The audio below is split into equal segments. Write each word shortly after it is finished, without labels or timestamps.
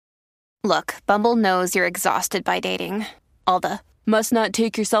Look, Bumble knows you're exhausted by dating. All the must not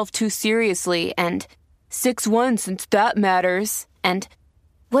take yourself too seriously and 6'1" since that matters. And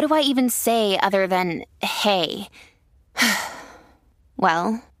what do I even say other than hey?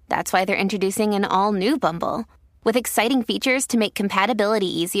 Well, that's why they're introducing an all-new Bumble with exciting features to make compatibility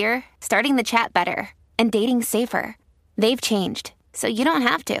easier, starting the chat better, and dating safer. They've changed, so you don't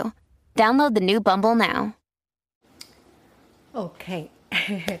have to. Download the new Bumble now. Okay.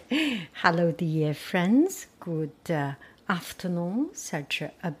 Hello, dear friends. Good afternoon. Such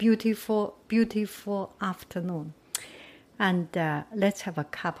a beautiful, beautiful afternoon. And let's have a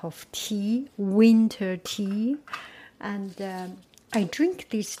cup of tea, winter tea. And I drink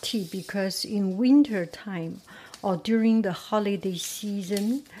this tea because in winter time or during the holiday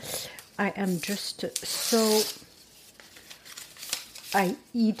season, I am just so... I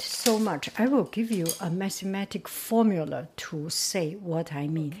eat so much. I will give you a mathematic formula to say what I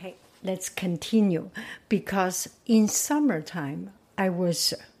mean. Okay, let's continue. Because in summertime, I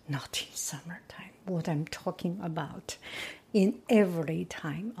was not in summertime, what I'm talking about, in every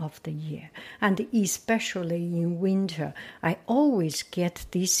time of the year. And especially in winter, I always get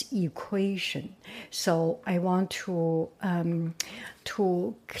this equation. So I want to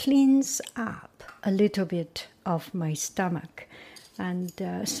cleanse up a little bit of my stomach. And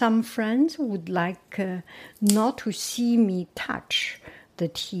some friends would like not to see me touch the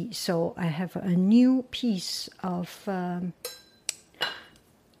tea. So I have a new piece of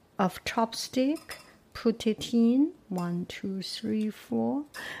chopstick. Put it in 1, 2, 3, 4,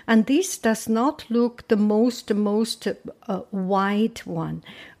 and this does not look the most white one.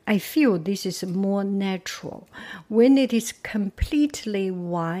 I feel this is more natural. When it is completely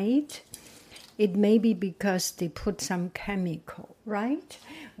white, it may be because they put some chemical, right?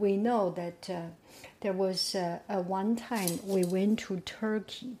 We know that there was one time we went to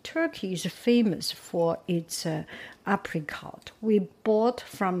Turkey. Turkey is famous for its apricot. We bought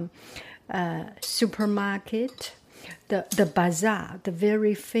from supermarket, the bazaar, the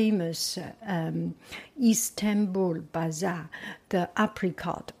very famous Istanbul bazaar, the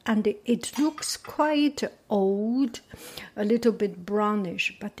apricot. And it looks quite old, a little bit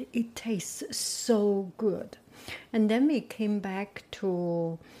brownish, but it tastes so good. And then we came back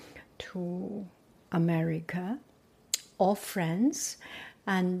to America, all friends,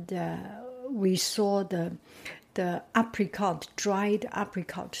 and we saw the apricot, dried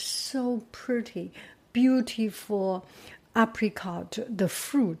apricot, so pretty, beautiful apricot, the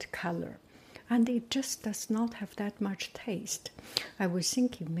fruit color. And it just does not have that much taste. I was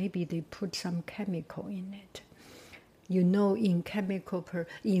thinking maybe they put some chemical in it. You know, in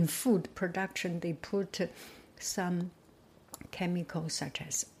in food production, they put some chemicals such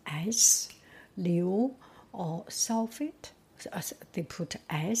as S, Liu, or sulfate. They put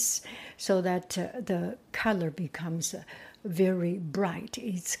S so that the color becomes very bright.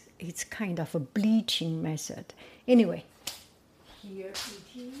 It's kind of a bleaching method. Anyway, here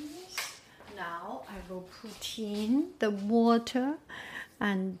it is. Now I will put in the water.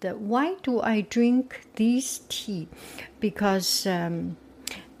 And why do I drink this tea? Because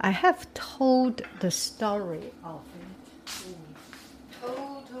I have told the story of it.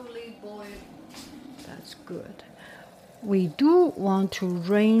 Totally boiled. That's good. We do want to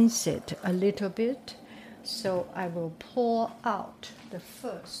rinse it a little bit, so I will pour out the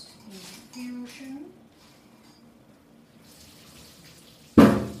first infusion.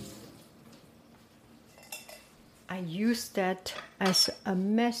 I use that as a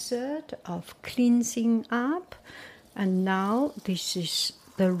method of cleansing up, and now this is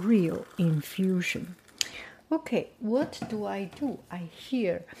the real infusion. Okay, what do? I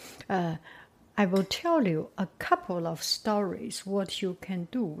hear I will tell you a couple of stories what you can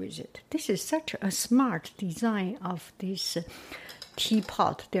do with it. This is such a smart design of this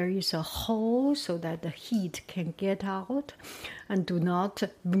teapot. There is a hole so that the heat can get out and do not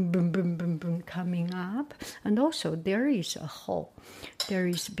boom, boom, boom, boom, boom coming up. And also there is a hole. There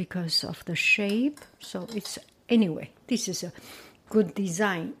is because of the shape. So it's, anyway, this is a good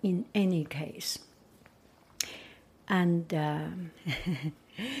design in any case. And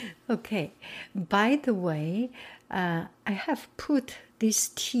okay, by the way, I have put this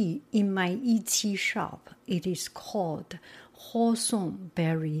tea in my Yiqi shop. It is called Hosong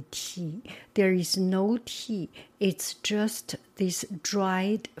berry tea. There is no tea. It's just this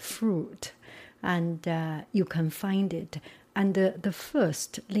dried fruit. And you can find it under the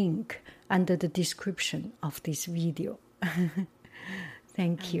first link under the description of this video.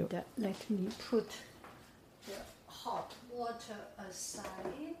 Thank you. Let me put the hot water aside.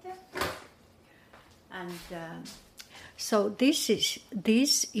 And So this is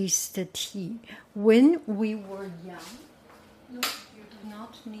the tea. When we were young, no, you do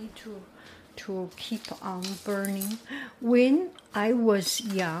not need to keep on burning. When I was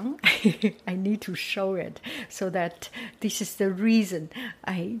young, I need to show it so that this is the reason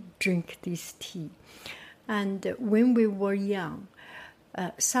I drink this tea. And when we were young,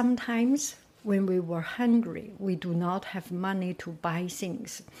 sometimes when we were hungry, we do not have money to buy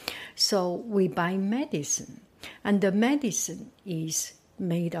things. So we buy medicine. And the medicine is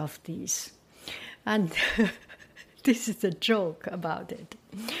made of this. And this is a joke about it.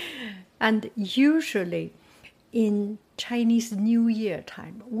 And usually in Chinese New Year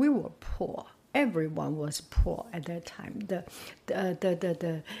time, we were poor. Everyone was poor at that time.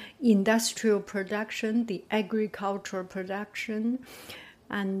 The industrial production, the agricultural production,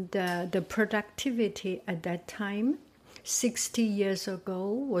 and the productivity at that time, 60 years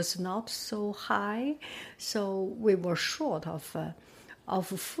ago, was not so high. So we were short of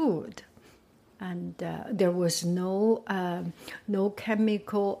food. And there was no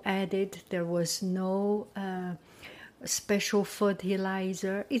chemical added. There was no special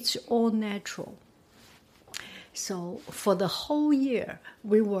fertilizer. It's all natural. So for the whole year,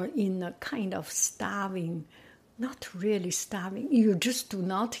 we were in a kind of starving, not really starving. You just do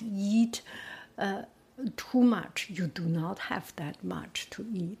not eat too much. You do not have that much to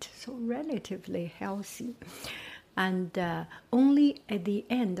eat. So relatively healthy. And only at the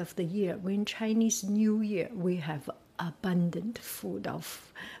end of the year, when Chinese New Year, we have abundant food.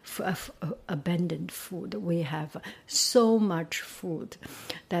 We have so much food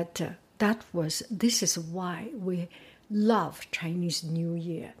that this is why we love Chinese New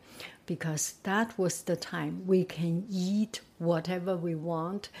Year, because that was the time we can eat whatever we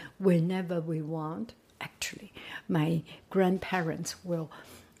want, whenever we want. Actually, my grandparents will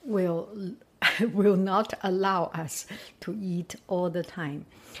not allow us to eat all the time.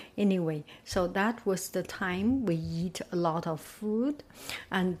 Anyway, so that was the time we eat a lot of food,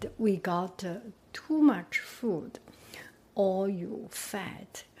 and we got too much food, oil,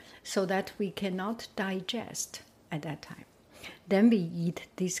 fat, so that we cannot digest at that time. Then we eat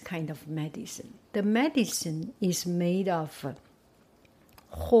this kind of medicine. The medicine is made of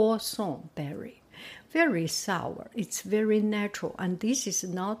Huosong berry. Very sour. It's very natural. And this is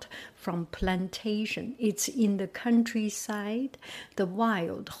not from plantation. It's in the countryside, the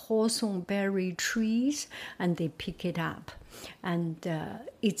wild Huosong berry trees, and they pick it up. And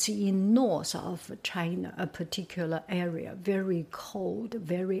it's in north of China, a particular area, very cold,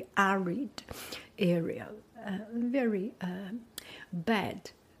 very arid area, very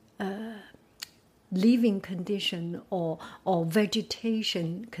bad living condition or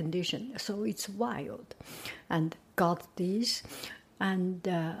vegetation condition. So it's wild. And got this. And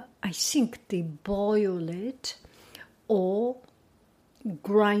I think they boil it or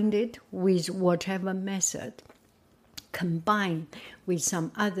grind it with whatever method, combine with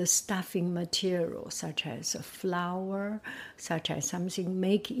some other stuffing material, such as a flour, such as something,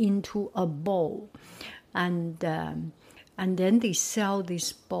 make into a bowl. And then they sell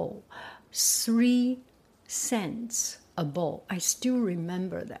this bowl. 3 cents a bowl. I still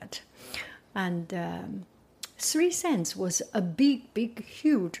remember that. And 3 cents was a big,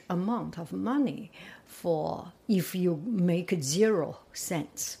 huge amount of money for if you make 0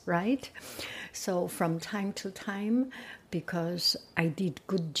 cents, right? So from time to time, because I did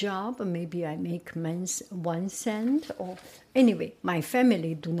good job, maybe I make 1 cent. Or anyway, my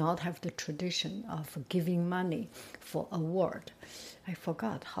family do not have the tradition of giving money for award. I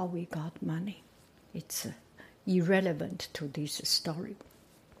forgot how we got money. It's irrelevant to this story.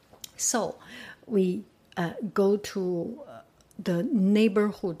 So we go to the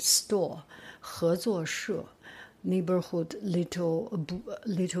neighborhood store, 合作社, neighborhood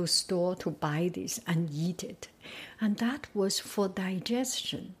little store to buy this and eat it. And that was for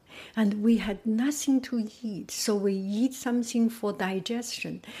digestion. And we had nothing to eat, so we eat something for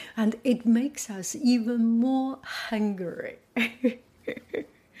digestion. And it makes us even more hungry.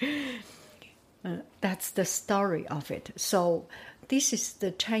 That's the story of it. So this is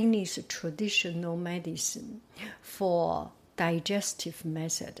the Chinese traditional medicine for digestive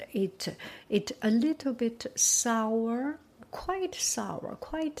method. It a little bit sour, quite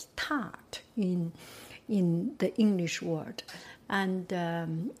tart in the English word. And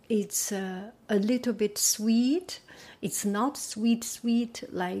it's a little bit sweet. It's not sweet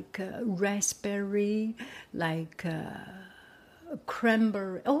like raspberry, like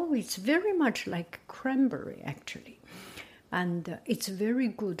cranberry. Oh, it's very much like cranberry, actually. And it's very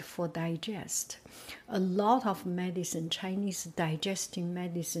good for digest. A lot of medicine, Chinese digesting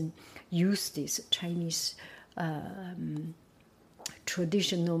medicine, use this Chinese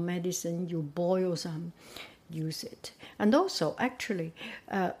traditional medicine, you boil some, use it. And also, actually,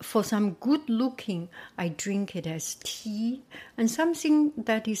 for some good looking, I drink it as tea. And something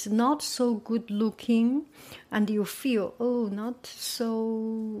that is not so good looking, and you feel, not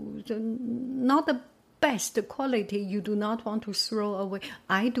the best quality, you do not want to throw away.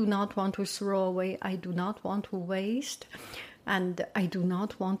 I do not want to throw away. I do not want to waste. And I do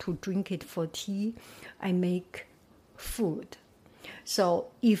not want to drink it for tea. I make food. So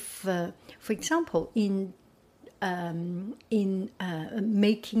if, for example, in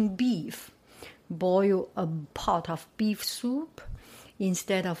making beef, boil a pot of beef soup,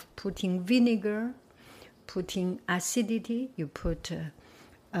 instead of putting vinegar, putting acidity, you put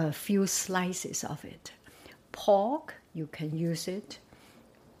a few slices of it. Pork, you can use it.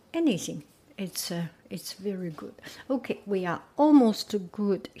 Anything. It's very good. Okay, we are almost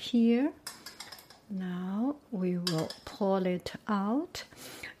good here. Now we will pour it out.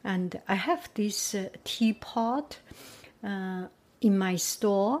 And I have this teapot in my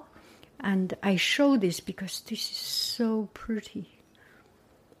store. And I show this because this is so pretty.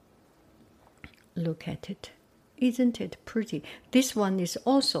 Look at it. Isn't it pretty? This one is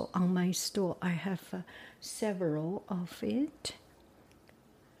also on my store. I have several of it.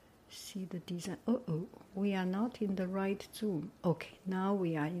 See the design. We are not in the right zoom. Okay, now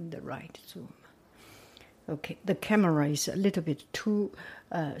we are in the right zoom. Okay, the camera is a little bit too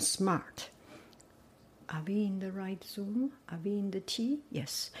smart. Are we in the right zoom? Are we in the tea?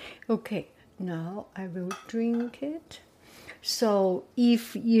 Yes. Okay, now I will drink it. So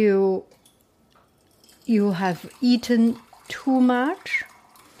if you have eaten too much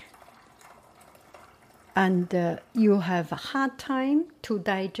and you have a hard time to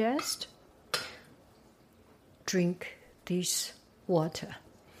digest, drink this water.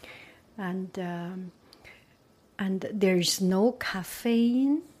 And there is no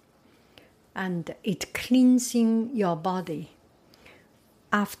caffeine, and it cleansing your body.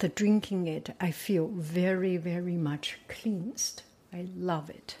 After drinking it, I feel very, very much cleansed. I love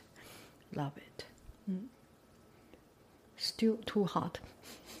it. Love it. Still too hot.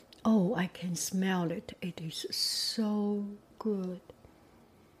 Oh, I can smell it. It is so good.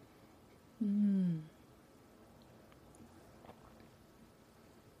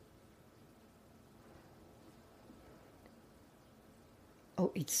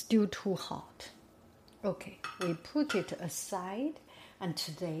 Oh, it's still too hot. Okay, we put it aside. And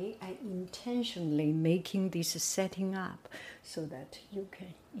today I intentionally making this setting up so that you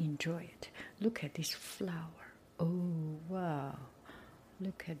can enjoy it. Look at this flower. Oh, wow.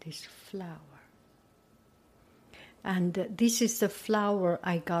 Look at this flower. And this is the flower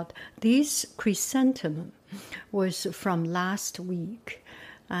I got. This chrysanthemum was from last week.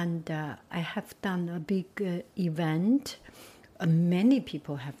 And I have done a big event. Many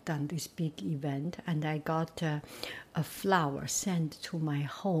people have done this big event. And I got a flower sent to my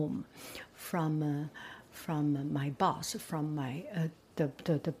home from my boss, from my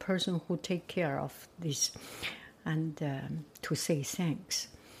the person who take care of this, and to say thanks.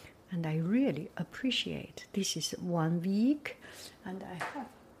 And I really appreciate. This is 1 week, and I have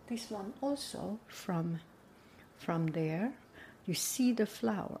this one also from there. You see the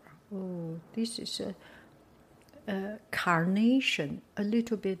flower. Oh, this is a carnation, a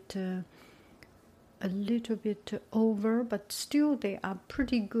little bit over, but still they are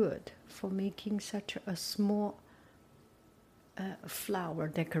pretty good for making such a small flower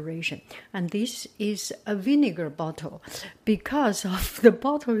decoration. And this is a vinegar bottle. Because of the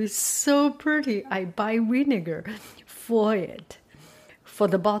bottle is so pretty, I buy vinegar for it, for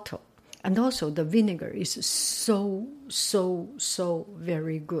the bottle. And also the vinegar is so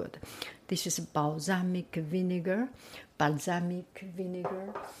very good. This is balsamic vinegar,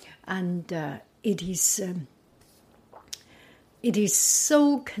 and it is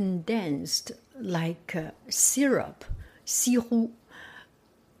so condensed like syrup, 西湖.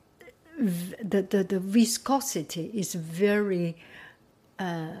 The viscosity is very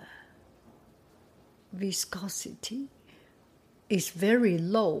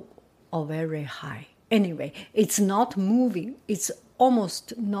low or very high. Anyway, it's not moving. It's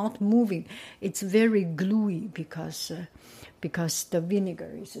almost not moving. It's very gluey because the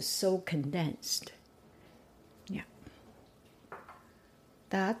vinegar is so condensed. Yeah.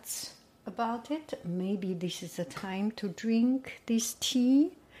 That's about it. Maybe this is the time to drink this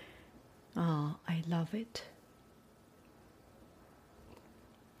tea. Ah, I love it.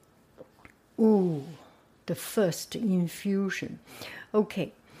 Ooh, the first infusion.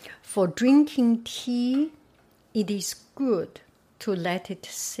 Okay, for drinking tea, it is good to let it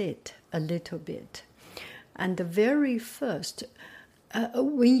sit a little bit. And the very first,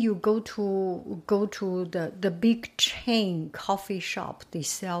 when you go to the big chain coffee shop, they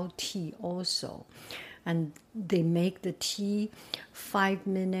sell tea also, and they make the tea 5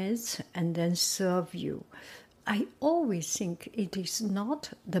 minutes and then serve you. I always think it is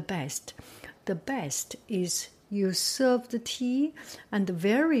not the best. The best is you serve the tea, and the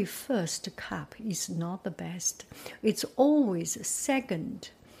very first cup is not the best. It's always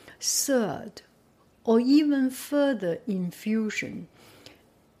second, third, or even further infusion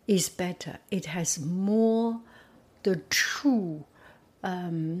is better. It has more the true,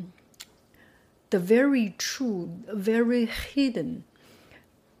 the very true, very hidden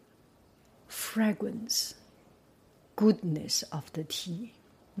fragrance, goodness of the tea.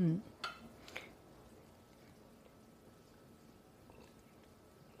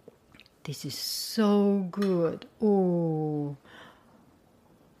 This is so good.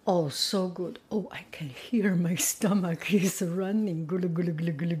 Oh, so good. Oh, I can hear my stomach is running. Gulu, gulu,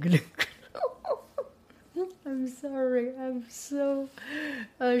 gulu, gulu, gulu. I'm sorry. I'm so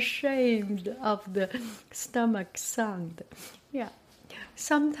ashamed of the stomach sound. Yeah.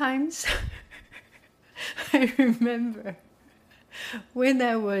 Sometimes I remember when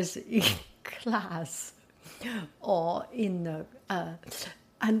I was in class or in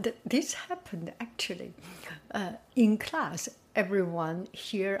and this happened actually in class. Everyone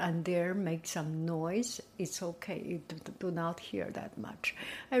here and there make some noise. It's okay. You do not hear that much.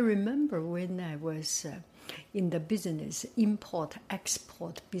 I remember when I was in the business,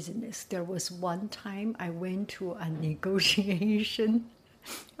 import-export business, there was one time I went to a negotiation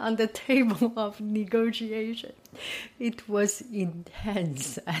on the table of negotiation. It was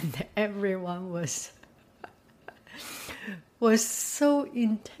intense, and everyone was so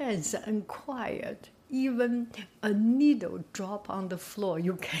intense and quiet. Even a needle drop on the floor,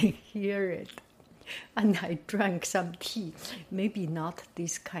 you can hear it. And I drank some tea, maybe not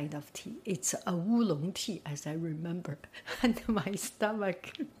this kind of tea. It's a oolong tea, as I remember. And my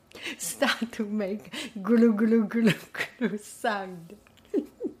stomach started to make gulu gulu gulu gulu sound.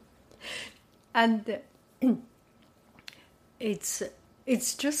 And it's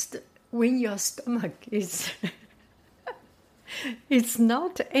just when your stomach is... It's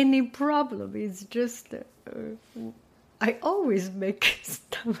not any problem. It's just I always make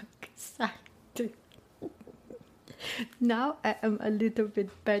stomach sound. Now I am a little bit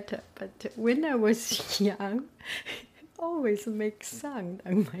better, but when I was young, I always make sound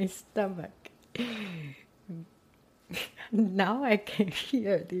on my stomach. Now I can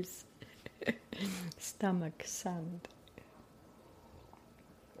hear this stomach sound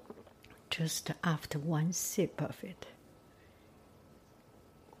just after one sip of it.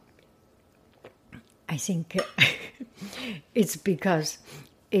 I think it's because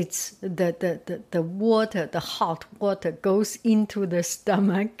it's the water, the hot water goes into the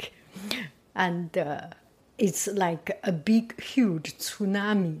stomach, and it's like a big, huge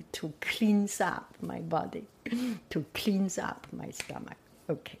tsunami to cleanse up my body, to cleanse up my stomach.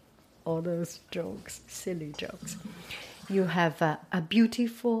 Okay, all those jokes, silly jokes. You have a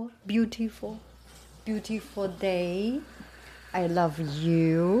beautiful, beautiful, beautiful day. I love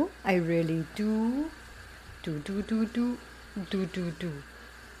you. I really do. Do.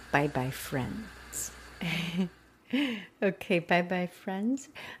 Bye-bye, friends. Okay, bye-bye, friends.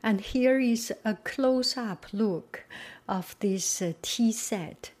 And here is a close-up look of this tea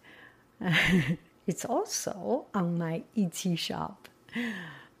set. It's also on my Etsy shop.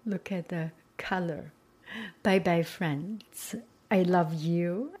 Look at the color. Bye-bye, friends. I love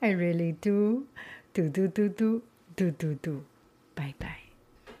you. I really do. Do. Bye-bye.